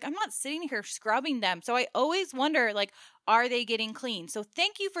 but I was like, I'm not sitting here scrubbing them. So I always wonder like, are they getting clean? So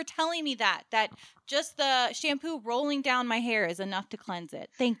thank you for telling me that just the shampoo rolling down my hair is enough to cleanse it.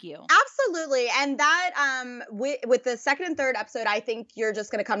 Thank you. Absolutely. And that with the second and third episode, I think you're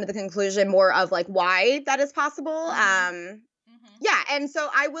just going to come to the conclusion more of like why that is possible. Yeah. And so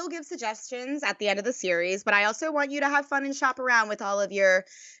I will give suggestions at the end of the series, but I also want you to have fun and shop around with all of your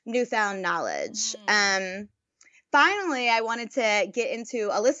newfound knowledge. Finally, I wanted to get into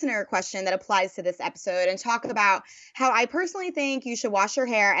a listener question that applies to this episode and talk about how I personally think you should wash your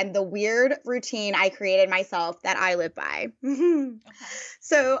hair and the weird routine I created myself that I live by. Okay.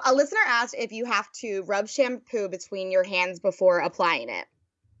 So a listener asked if you have to rub shampoo between your hands before applying it.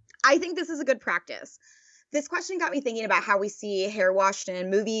 I think this is a good practice. This question got me thinking about how we see hair washed in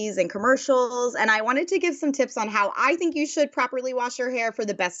movies and commercials, and I wanted to give some tips on how I think you should properly wash your hair for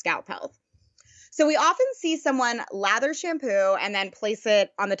the best scalp health. So we often see someone lather shampoo and then place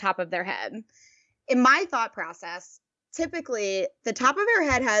it on the top of their head. In my thought process, typically the top of your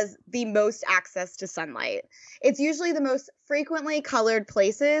head has the most access to sunlight. It's usually the most frequently colored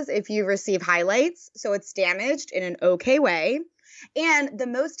places if you receive highlights, so it's damaged in an okay way. And the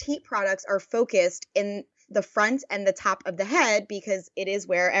most heat products are focused in the front and the top of the head because it is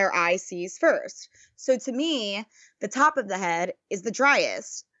where our eye sees first. So to me, the top of the head is the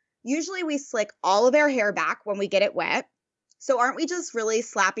driest. Usually we slick all of our hair back when we get it wet. So aren't we just really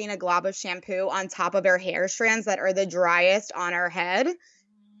slapping a glob of shampoo on top of our hair strands that are the driest on our head?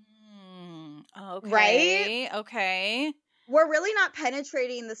 Okay. Right? Okay. We're really not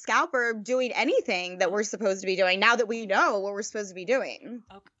penetrating the scalp or doing anything that we're supposed to be doing now that we know what we're supposed to be doing.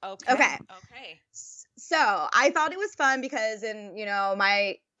 Okay. Okay. So I thought it was fun because in,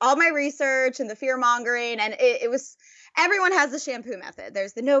 all my research and the fear mongering, and it was, everyone has the shampoo method.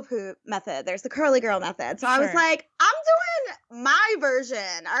 There's the no poo method. There's the curly girl method. So I was like, I'm doing my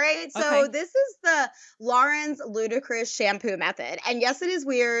version. All right. So this is the Lauren's Ludicrous shampoo method. And yes, it is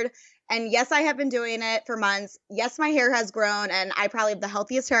weird. And yes, I have been doing it for months. Yes, my hair has grown and I probably have the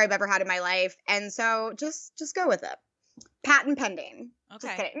healthiest hair I've ever had in my life. And so just go with it. Patent pending. Okay.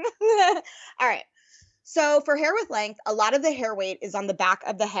 Just kidding. All right. So for hair with length, a lot of the hair weight is on the back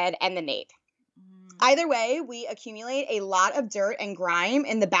of the head and the nape. Either way, we accumulate a lot of dirt and grime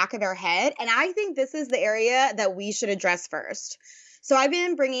in the back of our head. And I think this is the area that we should address first. So I've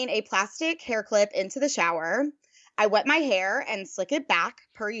been bringing a plastic hair clip into the shower. I wet my hair and slick it back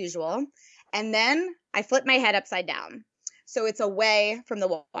per usual. And then I flip my head upside down, so it's away from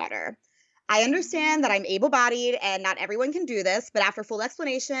the water. I understand that I'm able-bodied and not everyone can do this, but after full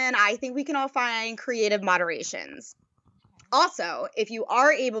explanation, I think we can all find creative moderations. Also, if you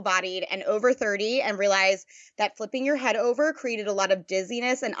are able-bodied and over 30 and realize that flipping your head over created a lot of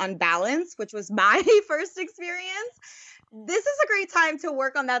dizziness and unbalance, which was my first experience, this is a great time to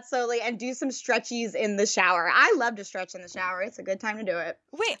work on that slowly and do some stretchies in the shower. I love to stretch in the shower. It's a good time to do it.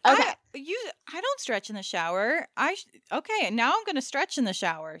 Wait, okay. I don't stretch in the shower. Okay, now I'm going to stretch in the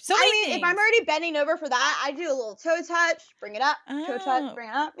shower. So many things. If I'm already bending over for that, I do a little toe touch, bring it up, toe touch, bring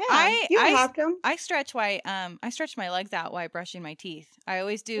it up. Yeah, you don't have to. I stretch my legs out while brushing my teeth. I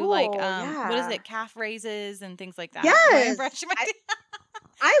always do what is it, calf raises and things like that. Yes. Brushing my teeth.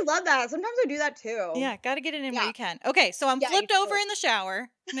 I love that. Sometimes I do that too. Yeah, got to get it in where you can. Okay, so I'm flipped over in the shower.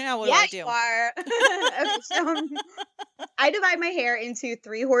 Now what do I do? You are. Okay, so I divide my hair into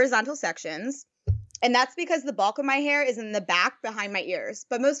 3 horizontal sections. And that's because the bulk of my hair is in the back behind my ears.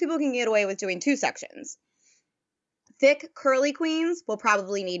 But most people can get away with doing 2 sections. Thick, curly queens will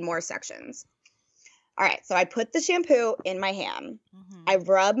probably need more sections. All right, so I put the shampoo in my hand. Mm-hmm. I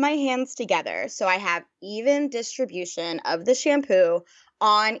rub my hands together so I have even distribution of the shampoo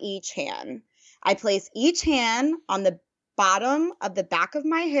on each hand. I place each hand on the bottom of the back of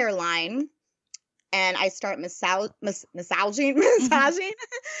my hairline, and I start massaging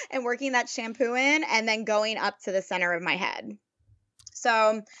and working that shampoo in, and then going up to the center of my head.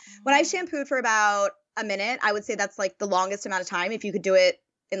 So when I shampooed for about a minute, I would say that's like the longest amount of time. If you could do it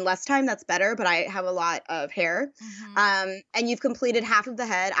in less time, that's better, but I have a lot of hair. Mm-hmm. And you've completed half of the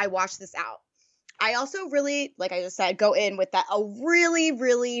head. I wash this out. I also really, like I just said, go in with a really,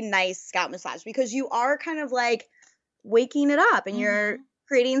 really nice scalp massage, because you are kind of like waking it up and you're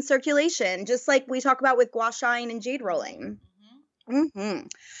creating circulation, just like we talk about with gua shaing and jade rolling.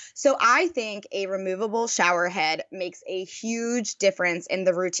 So I think a removable shower head makes a huge difference in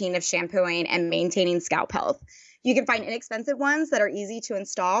the routine of shampooing and maintaining scalp health. You can find inexpensive ones that are easy to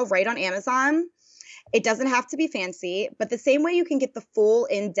install right on Amazon. It doesn't have to be fancy, but the same way you can get the full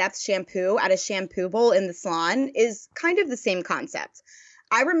in-depth shampoo at a shampoo bowl in the salon is kind of the same concept.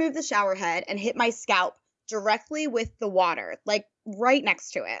 I remove the shower head and hit my scalp directly with the water, like right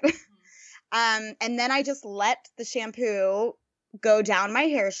next to it. And then I just let the shampoo go down my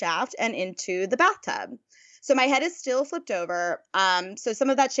hair shaft and into the bathtub. So my head is still flipped over. So some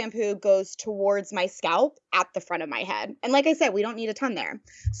of that shampoo goes towards my scalp at the front of my head. And like I said, we don't need a ton there.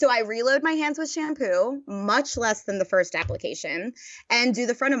 So I reload my hands with shampoo, much less than the first application, and do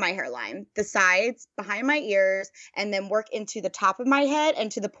the front of my hairline, the sides, behind my ears, and then work into the top of my head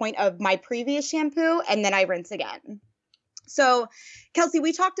and to the point of my previous shampoo, and then I rinse again. So, Kelsey,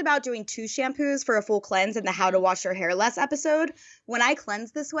 we talked about doing 2 shampoos for a full cleanse in the How to Wash Your Hair Less episode. When I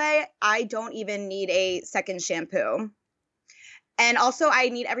cleanse this way, I don't even need a second shampoo. And also, I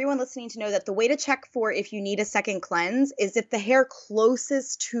need everyone listening to know that the way to check for if you need a second cleanse is if the hair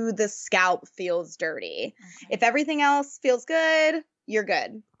closest to the scalp feels dirty. Okay. If everything else feels good, you're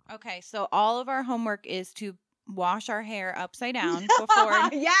good. Okay, so all of our homework is to wash our hair upside down before.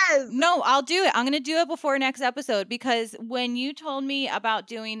 Yes. No, I'll do it. I'm going to do it before next episode, because when you told me about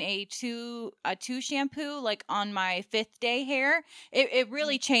doing a two shampoo, like on my 5th day hair, it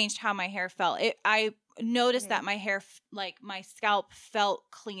really changed how my hair felt. I noticed that my hair, like my scalp, felt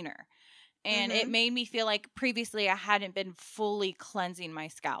cleaner. And it made me feel like previously I hadn't been fully cleansing my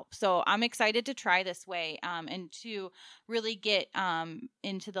scalp. So I'm excited to try this way and to really get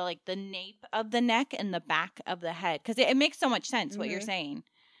into the nape of the neck and the back of the head. Because it makes so much sense what you're saying.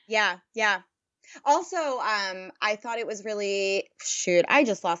 Yeah, yeah. Also, I thought it was really, shoot, I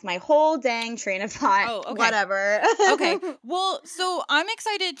just lost my whole dang train of thought. Oh, okay. Whatever. Okay. Well, so I'm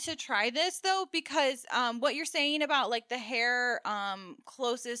excited to try this though, because what you're saying about like the hair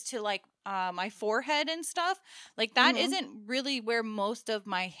closest to like my forehead and stuff, like that isn't really where most of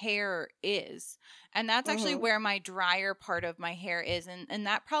my hair is. And that's actually where my drier part of my hair is. And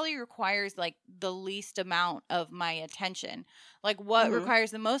that probably requires like the least amount of my attention. Like what requires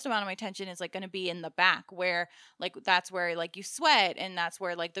the most amount of my attention is like going to be in the back, where like that's where like you sweat, and that's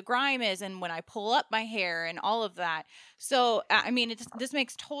where like the grime is, and when I pull up my hair and all of that. So I mean, this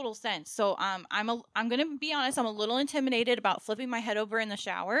makes total sense. So I'm going to be honest, I'm a little intimidated about flipping my head over in the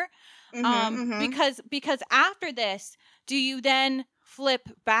shower. Because after this, do you then flip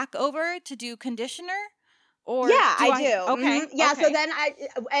back over to do conditioner? Or yeah, I do. Okay. Yeah. Okay. So then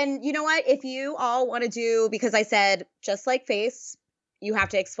and you know what? If you all want to do, because I said, just like face, you have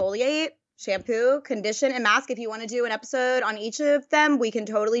to exfoliate, shampoo, condition, and mask. If you want to do an episode on each of them, we can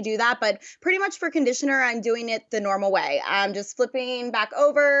totally do that. But pretty much for conditioner, I'm doing it the normal way. I'm just flipping back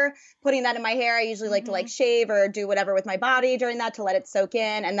over, putting that in my hair. I usually like to like shave or do whatever with my body during that to let it soak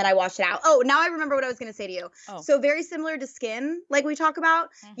in, and then I wash it out. Oh, now I remember what I was going to say to you. Oh. So very similar to skin, like we talk about.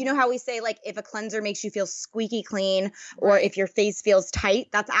 You know how we say like if a cleanser makes you feel squeaky clean, or if your face feels tight,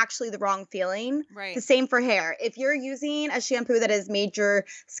 that's actually the wrong feeling. Right. The same for hair. If you're using a shampoo that has made your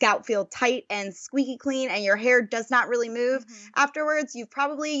scalp feel tight and squeaky clean and your hair does not really move afterwards, you've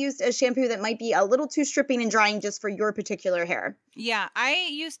probably used a shampoo that might be a little too stripping and drying just for your particular hair. Yeah, I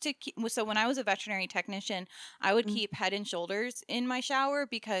used to so when I was a veterinary technician, I would keep Head and Shoulders in my shower,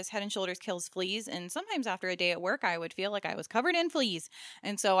 because Head and Shoulders kills fleas, and sometimes after a day at work I would feel like I was covered in fleas.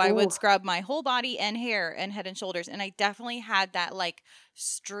 And so I would scrub my whole body and hair and Head and Shoulders, and I definitely had that like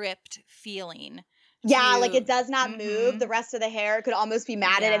stripped feeling. Yeah, like it does not move. The rest of the hair could almost be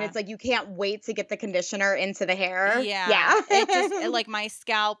matted, and it's like you can't wait to get the conditioner into the hair. Yeah. It just like my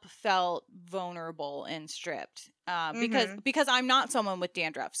scalp felt vulnerable and stripped. Because I'm not someone with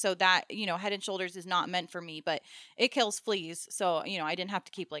dandruff, so that, you know, Head and Shoulders is not meant for me, but it kills fleas, so, you know, I didn't have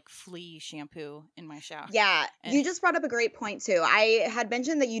to keep like flea shampoo in my shower. Yeah, you just brought up a great point too. I had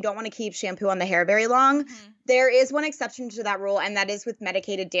mentioned that you don't want to keep shampoo on the hair very long. There is one exception to that rule, and that is with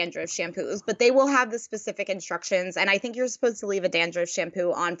medicated dandruff shampoos, but they will have the specific instructions, and I think you're supposed to leave a dandruff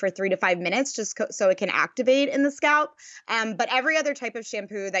shampoo on for 3 to 5 minutes just so it can activate in the scalp. But every other type of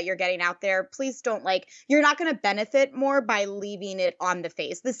shampoo that you're getting out there, please don't you're not going to benefit more by leaving it on the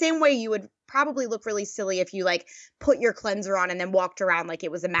face. The same way you would probably look really silly if you put your cleanser on and then walked around like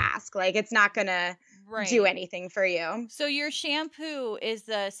it was a mask. It's not going to do anything for you. So your shampoo is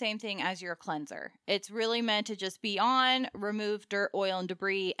the same thing as your cleanser. It's really meant to just be on, remove dirt, oil, and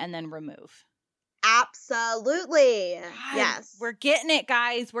debris, and then remove. Absolutely. God, yes. We're getting it,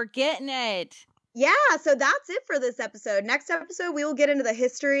 guys. We're getting it. Yeah, so that's it for this episode. Next episode, we will get into the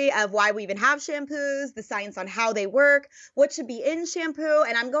history of why we even have shampoos, the science on how they work, what should be in shampoo,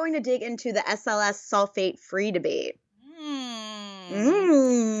 and I'm going to dig into the SLS sulfate-free debate.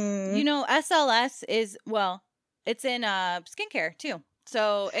 You know, SLS is, well, it's in skincare too.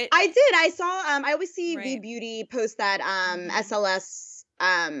 So I saw, I always see V-Beauty post that SLS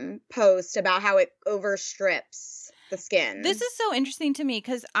post about how it overstrips the skin. This is so interesting to me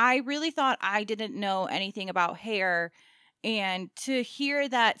because I really thought I didn't know anything about hair, and to hear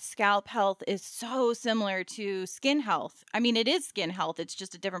that scalp health is so similar to skin health. I mean, it is skin health. It's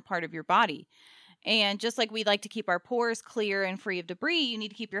just a different part of your body. And just like we like to keep our pores clear and free of debris, you need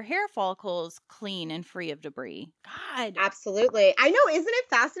to keep your hair follicles clean and free of debris. God. Absolutely. I know. Isn't it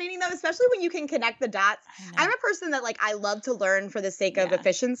fascinating, though? Especially when you can connect the dots. I'm a person that, I love to learn for the sake of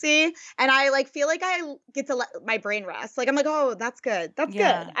efficiency. And I, feel like I get to let my brain rest. I'm like, oh, that's good. That's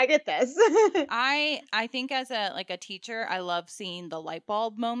good. I get this. I think as a teacher, I love seeing the light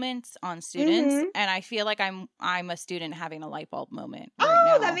bulb moments on students. And I feel like I'm a student having a light bulb moment right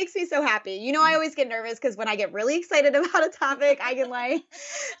now. That makes me so happy. You know, I always get nervous because when I get really excited about a topic, I can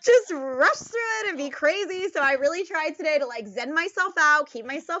just rush through it and be crazy. So I really tried today to zen myself out, keep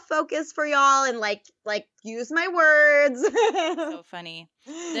myself focused for y'all, and use my words. So funny.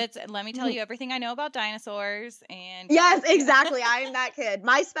 Let me tell you everything I know about dinosaurs. And yes, exactly. I'm that kid.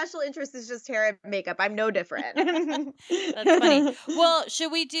 My special interest is just hair and makeup. I'm no different. That's funny. Well,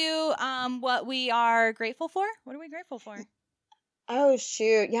 should we do what we are grateful for? What are we grateful for? Oh,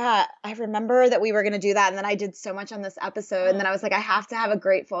 shoot. Yeah, I remember that we were going to do that, and then I did so much on this episode, and then I was like, I have to have a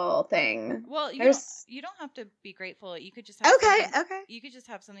grateful thing. Well, you don't have to be grateful. You could just have You could just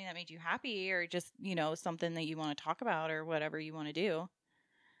have something that made you happy, or just, something that you want to talk about, or whatever you want to do.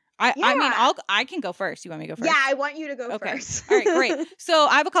 I mean, I can go first. You want me to go first? Yeah, I want you to go first. All right, great. So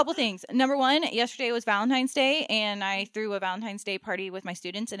I have a couple things. Number one, yesterday was Valentine's Day, and I threw a Valentine's Day party with my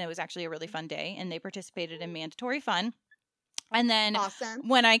students, and it was actually a really fun day, and they participated in mandatory fun. And then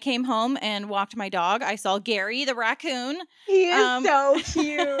when I came home and walked my dog, I saw Gary the raccoon. He is so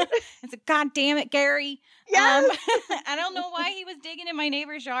cute. It's like, God damn it, Gary. Yes. I don't know why he was digging in my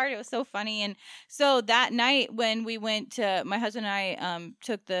neighbor's yard. It was so funny. And so that night when we went to, my husband and I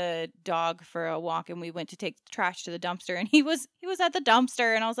took the dog for a walk, and we went to take the trash to the dumpster, and he was at the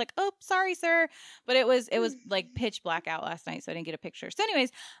dumpster, and I was like, oh, sorry, sir. But it was like pitch black out last night, so I didn't get a picture. So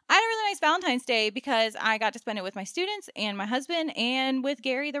anyways, I had a really nice Valentine's Day because I got to spend it with my students and my husband and with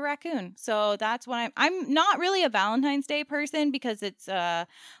Gary the raccoon. So that's when I'm not really a Valentine's Day person because it's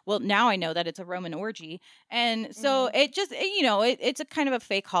well, now I know that it's a Roman orgy. And so it just, it's a kind of a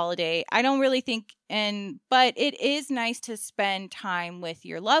fake holiday. I don't really think, but it is nice to spend time with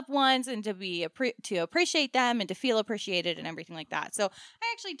your loved ones and to appreciate them and to feel appreciated and everything like that. So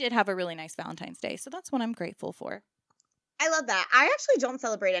I actually did have a really nice Valentine's Day. So that's what I'm grateful for. I love that. I actually don't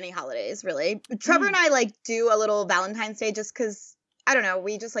celebrate any holidays, really. Trevor and I do a little Valentine's Day just because, I don't know,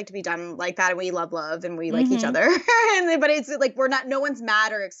 we just like to be done like that, and we love and we like each other. But it's like no one's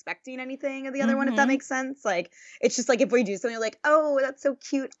mad or expecting anything of the other one, if that makes sense. Like, it's just like if we do something, like, oh, that's so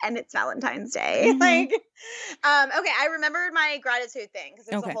cute, and it's Valentine's Day. Okay, I remembered my gratitude thing because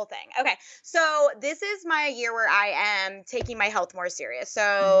there's a whole thing. Okay, so this is my year where I am taking my health more serious.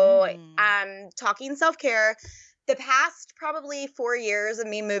 So I'm talking self-care. The past probably 4 years of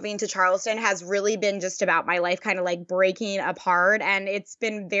me moving to Charleston has really been just about my life kind of like breaking apart. And it's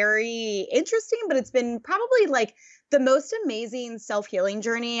been very interesting, but it's been probably like the most amazing self-healing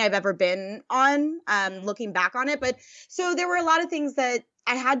journey I've ever been on, looking back on it. But so there were a lot of things that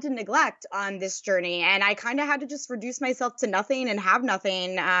I had to neglect on this journey, and I kind of had to just reduce myself to nothing and have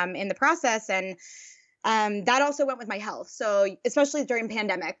nothing in the process. And that also went with my health. So especially during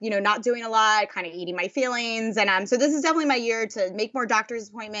pandemic, not doing a lot, kind of eating my feelings. And so this is definitely my year to make more doctor's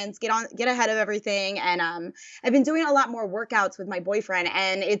appointments, get ahead of everything. And I've been doing a lot more workouts with my boyfriend.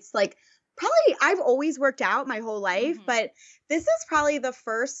 And it's like, probably I've always worked out my whole life, but this is probably the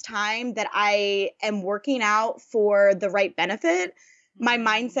first time that I am working out for the right benefit. My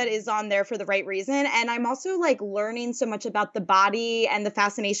mindset is on there for the right reason. And I'm also like learning so much about the body and the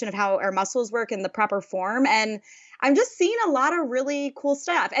fascination of how our muscles work in the proper form. And I'm just seeing a lot of really cool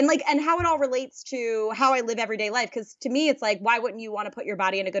stuff and how it all relates to how I live everyday life. Because to me, it's like, why wouldn't you want to put your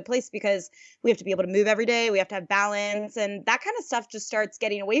body in a good place? Because we have to be able to move every day. We have to have balance, and that kind of stuff just starts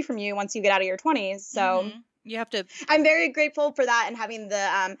getting away from you once you get out of your 20s. So you have to. I'm very grateful for that, and having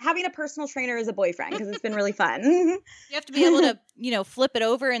having a personal trainer as a boyfriend, because it's been really fun. You have to be able to, flip it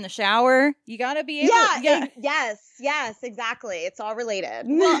over in the shower. You got to be able. Yes, exactly. It's all related.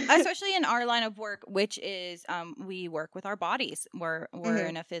 Well, especially in our line of work, which is we work with our bodies. We're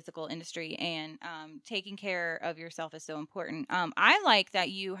in a physical industry, and taking care of yourself is so important. I like that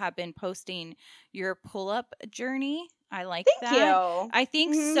you have been posting your pull-up journey. I like that. Thank you. I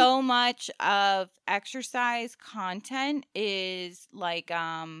think so much of exercise content is like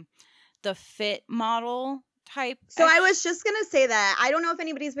the fit model type. So I was just going to say that. I don't know if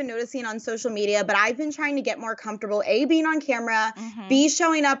anybody's been noticing on social media, but I've been trying to get more comfortable, A, being on camera, B,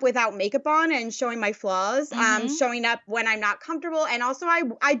 showing up without makeup on and showing my flaws, showing up when I'm not comfortable. And also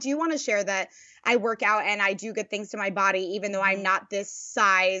I do want to share that I work out and I do good things to my body, even though I'm not this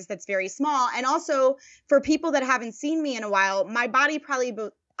size that's very small. And also for people that haven't seen me in a while, my body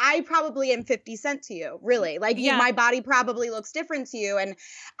I probably am 50 Cent to you, really. Like, my body probably looks different to you. And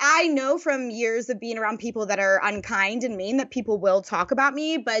I know from years of being around people that are unkind and mean that people will talk about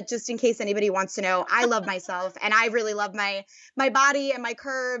me. But just in case anybody wants to know, I love myself, and I really love my body and my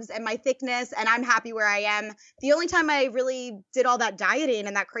curves and my thickness, and I'm happy where I am. The only time I really did all that dieting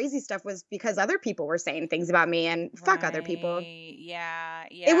and that crazy stuff was because other people were saying things about me, and fuck other people. Yeah.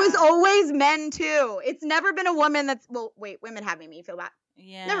 It was always men too. It's never been a woman that's, well, wait, women have made me feel bad.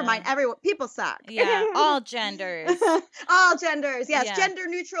 Yeah. Never mind. People suck. Yeah. All genders. All genders. Yes. Yeah. Gender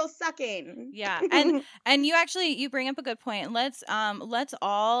neutral sucking. Yeah. And you bring up a good point. Let's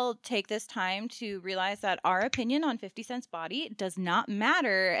all take this time to realize that our opinion on 50 Cent's body does not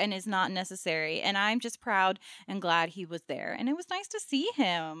matter and is not necessary. And I'm just proud and glad he was there. And it was nice to see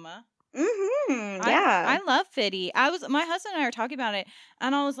him. Yeah. I love Fitty. My husband and I were talking about it,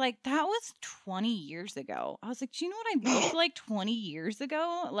 and I was like, that was 20 years ago. I was like, do you know what I looked like 20 years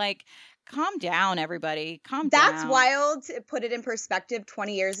ago? Like, calm down, everybody. Calm down. That's wild to put it in perspective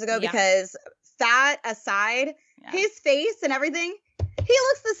 20 years ago, because fat aside, his face and everything, he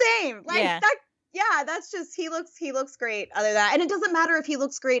looks the same. Like, Yeah, that's just he looks great other than that. And it doesn't matter if he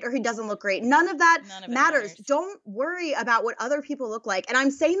looks great or he doesn't look great. None of that matters. Don't worry about what other people look like. And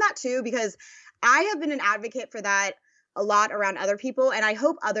I'm saying that too because I have been an advocate for that a lot around other people, and I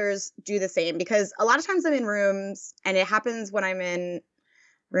hope others do the same, because a lot of times I'm in rooms, and it happens when I'm in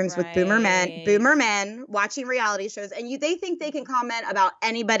rooms with boomer men watching reality shows, and they think they can comment about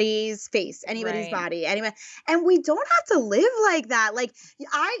anybody's face, anybody's body, anyway. And we don't have to live like that. Like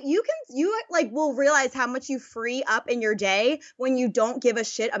you will realize how much you free up in your day when you don't give a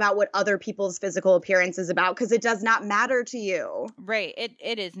shit about what other people's physical appearance is about, because it does not matter to you. Right.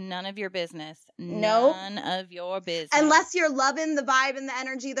 It is none of your business. None of your business. Unless you're loving the vibe and the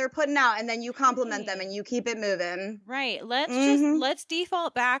energy they're putting out, and then you compliment them and you keep it moving. Right. Let's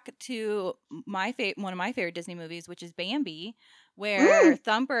default back to one of my favorite Disney movies, which is Bambi, where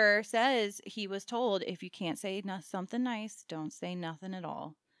Thumper says he was told, if you can't say something nice, don't say nothing at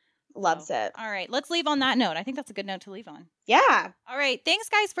all. Loves it. All right. Let's leave on that note. I think that's a good note to leave on. Yeah. All right. Thanks,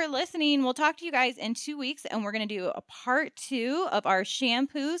 guys, for listening. We'll talk to you guys in 2 weeks, and we're going to do a part 2 of our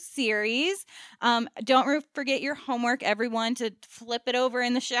shampoo series. Don't forget your homework, everyone, to flip it over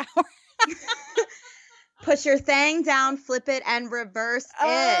in the shower. Push your thing down, flip it, and reverse it.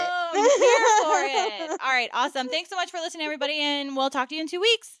 I'm here for it. All right. Awesome. Thanks so much for listening, everybody, and we'll talk to you in 2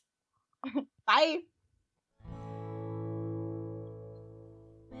 weeks. Bye.